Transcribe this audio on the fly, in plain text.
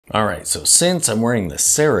Alright, so since I'm wearing the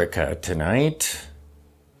Serica tonight,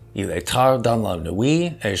 il est tard dans la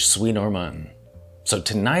nuit et je suis normand. So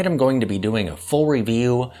tonight I'm going to be doing a full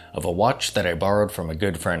review of a watch that I borrowed from a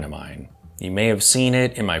good friend of mine. You may have seen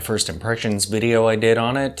it in my first impressions video I did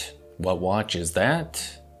on it. What watch is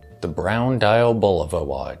that? The brown dial Bulova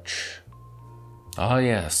watch. Ah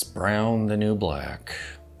yes, brown the new black.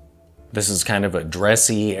 This is kind of a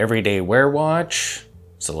dressy, everyday wear watch,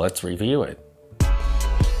 so let's review it.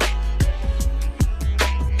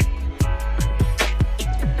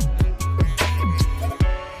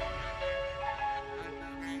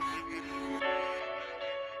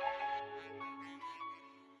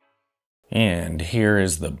 And here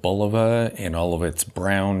is the Bulova in all of its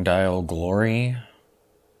brown dial glory.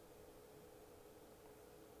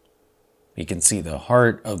 You can see the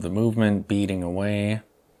heart of the movement beating away.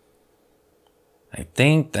 I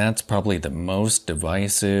think that's probably the most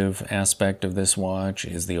divisive aspect of this watch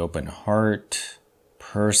is the open heart.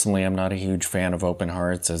 Personally, I'm not a huge fan of open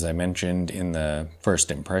hearts, as I mentioned in the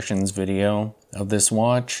first impressions video of this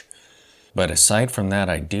watch. But aside from that,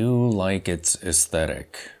 I do like its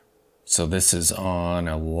aesthetic. So this is on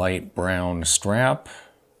a light brown strap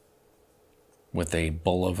with a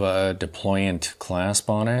Bulova deployant clasp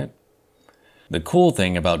on it. The cool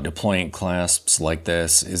thing about deployant clasps like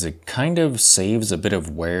this is it kind of saves a bit of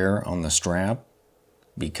wear on the strap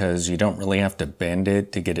because you don't really have to bend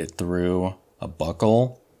it to get it through a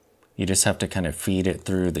buckle. You just have to kind of feed it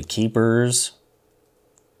through the keepers.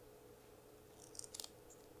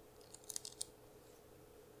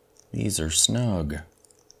 These are snug.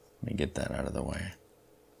 Let me get that out of the way.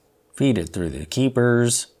 Feed it through the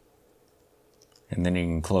keepers, and then you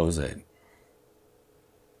can close it.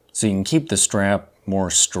 So you can keep the strap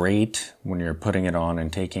more straight when you're putting it on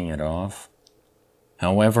and taking it off.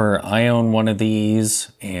 However, I own one of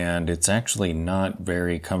these, and it's actually not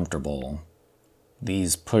very comfortable.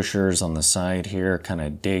 These pushers on the side here kind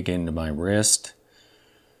of dig into my wrist,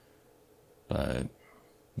 but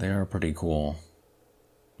they are pretty cool.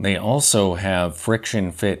 They also have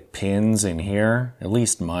friction fit pins in here, at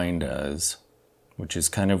least mine does, which is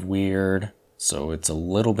kind of weird, so it's a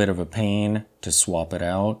little bit of a pain to swap it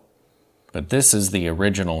out. But this is the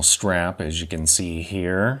original strap, as you can see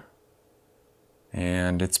here,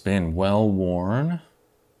 and it's been well worn.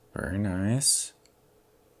 Very nice.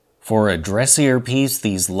 For a dressier piece,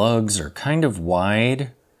 these lugs are kind of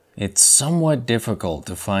wide. It's somewhat difficult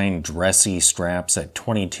to find dressy straps at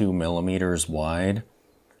 22 millimeters wide.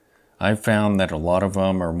 I've found that a lot of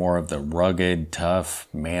them are more of the rugged, tough,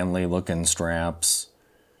 manly looking straps.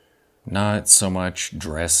 Not so much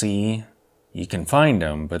dressy. You can find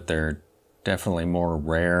them, but they're definitely more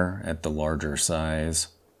rare at the larger size.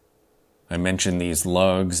 I mentioned these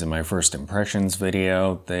lugs in my first impressions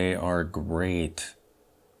video. They are great.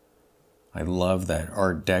 I love that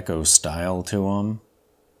Art Deco style to them.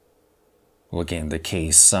 Looking at the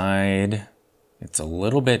case side. It's a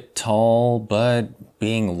little bit tall, but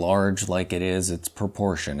being large like it is, it's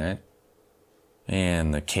proportionate.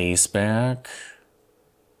 And the case back.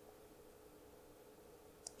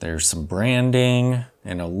 There's some branding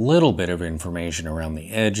and a little bit of information around the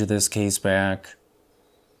edge of this case back.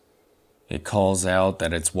 It calls out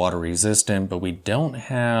that it's water resistant, but we don't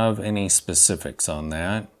have any specifics on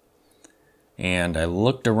that. And I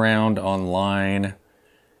looked around online,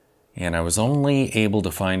 and I was only able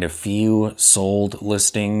to find a few sold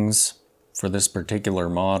listings for this particular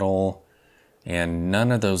model, and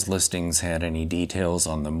none of those listings had any details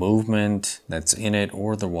on the movement that's in it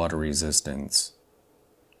or the water resistance.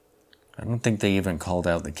 I don't think they even called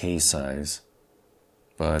out the case size.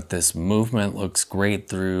 But this movement looks great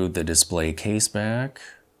through the display case back.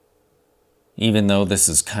 Even though this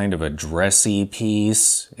is kind of a dressy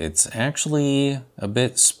piece, it's actually a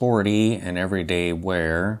bit sporty and everyday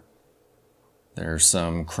wear. There's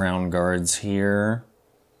some crown guards here.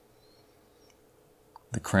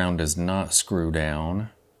 The crown does not screw down.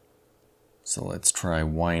 So let's try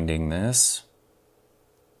winding this.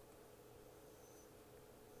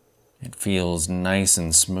 It feels nice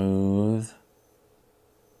and smooth.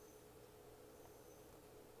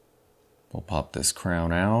 We'll pop this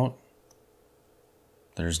crown out.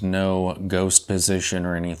 There's no ghost position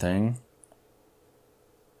or anything.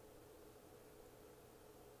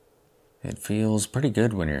 It feels pretty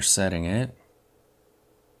good when you're setting it.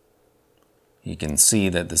 You can see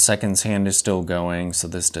that the seconds hand is still going, so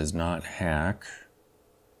this does not hack.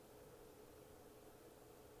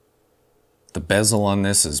 The bezel on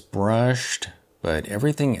this is brushed, but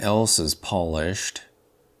everything else is polished.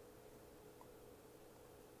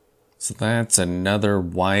 So that's another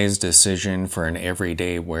wise decision for an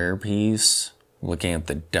everyday wear piece. Looking at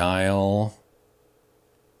the dial.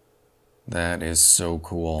 That is so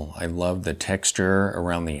cool. I love the texture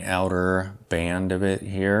around the outer band of it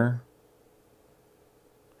here.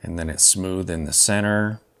 And then it's smooth in the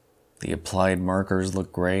center. The applied markers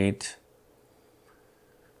look great.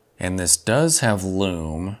 And this does have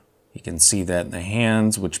lume. You can see that in the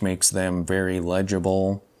hands, which makes them very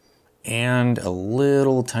legible. And a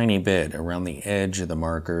little tiny bit around the edge of the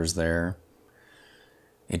markers there.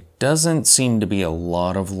 It doesn't seem to be a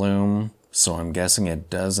lot of lume, so I'm guessing it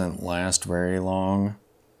doesn't last very long.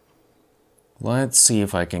 Let's see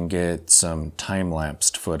if I can get some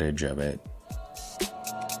time-lapsed footage of it.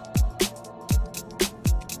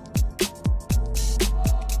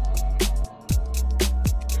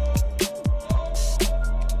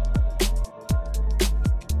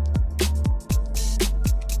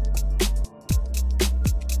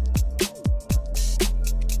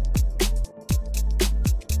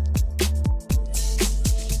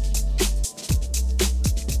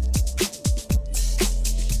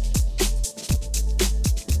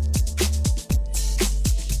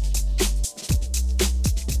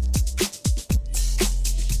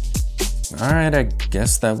 Alright, I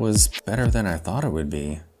guess that was better than I thought it would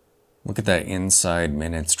be. Look at that inside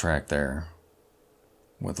minutes track there,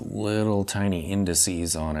 with little tiny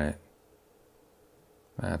indices on it.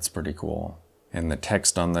 That's pretty cool. And the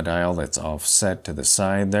text on the dial that's offset to the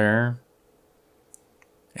side there.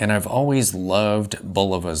 And I've always loved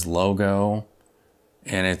Bulova's logo,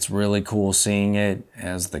 and it's really cool seeing it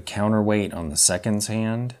as the counterweight on the seconds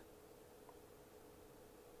hand.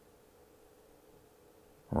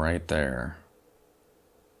 Right there.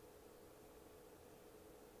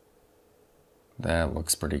 That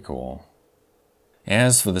looks pretty cool.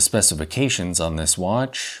 As for the specifications on this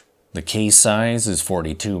watch, the case size is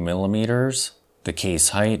 42 millimeters, the case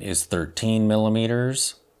height is 13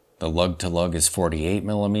 millimeters, the lug to lug is 48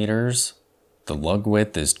 millimeters, the lug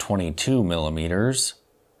width is 22 millimeters.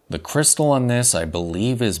 The crystal on this, I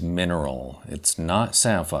believe, is mineral. It's not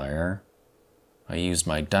sapphire. I used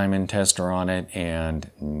my diamond tester on it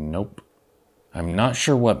and nope. I'm not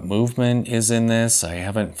sure what movement is in this. I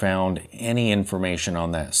haven't found any information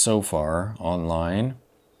on that so far online.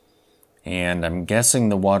 And I'm guessing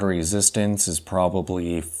the water resistance is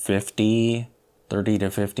probably 30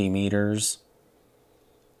 to 50 meters.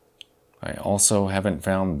 I also haven't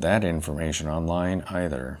found that information online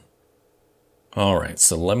either. Alright,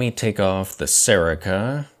 so let me take off the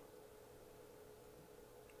Serica.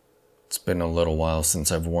 It's been a little while since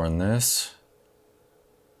I've worn this.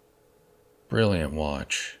 Brilliant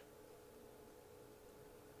watch.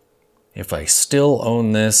 If I still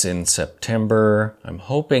own this in September, I'm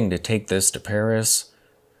hoping to take this to Paris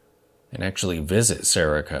and actually visit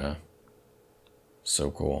Serica.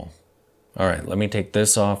 So cool. Alright, let me take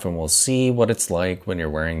this off and we'll see what it's like when you're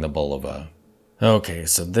wearing the Bulova. Okay,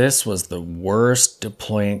 so this was the worst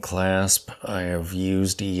deployant clasp I have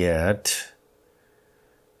used yet.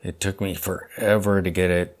 It took me forever to get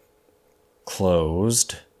it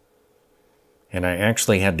closed. And I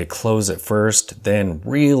actually had to close it first, then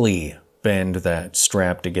really bend that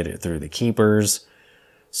strap to get it through the keepers.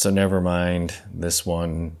 So never mind, this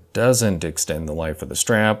one doesn't extend the life of the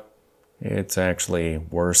strap. It's actually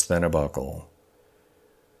worse than a buckle.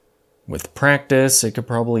 With practice, it could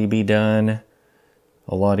probably be done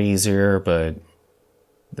a lot easier, but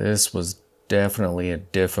this was definitely a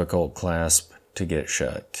difficult clasp to get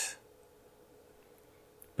shut.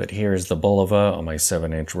 But here's the Bulova on my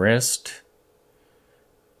 7-inch wrist.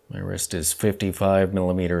 My wrist is 55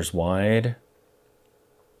 millimeters wide.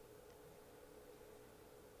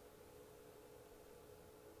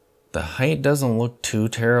 The height doesn't look too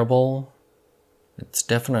terrible. It's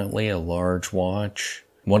definitely a large watch.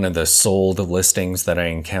 One of the sold listings that I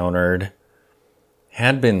encountered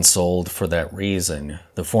had been sold for that reason.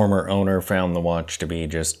 The former owner found the watch to be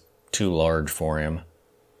just too large for him.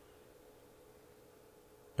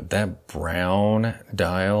 But that brown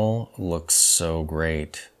dial looks so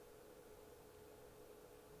great.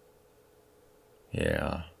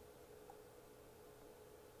 Yeah.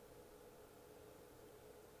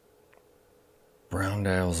 Brown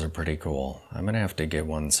dials are pretty cool. I'm gonna have to get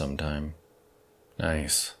one sometime.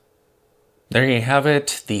 Nice. There you have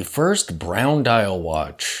it, the first brown dial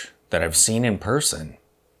watch that I've seen in person.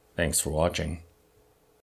 Thanks for watching.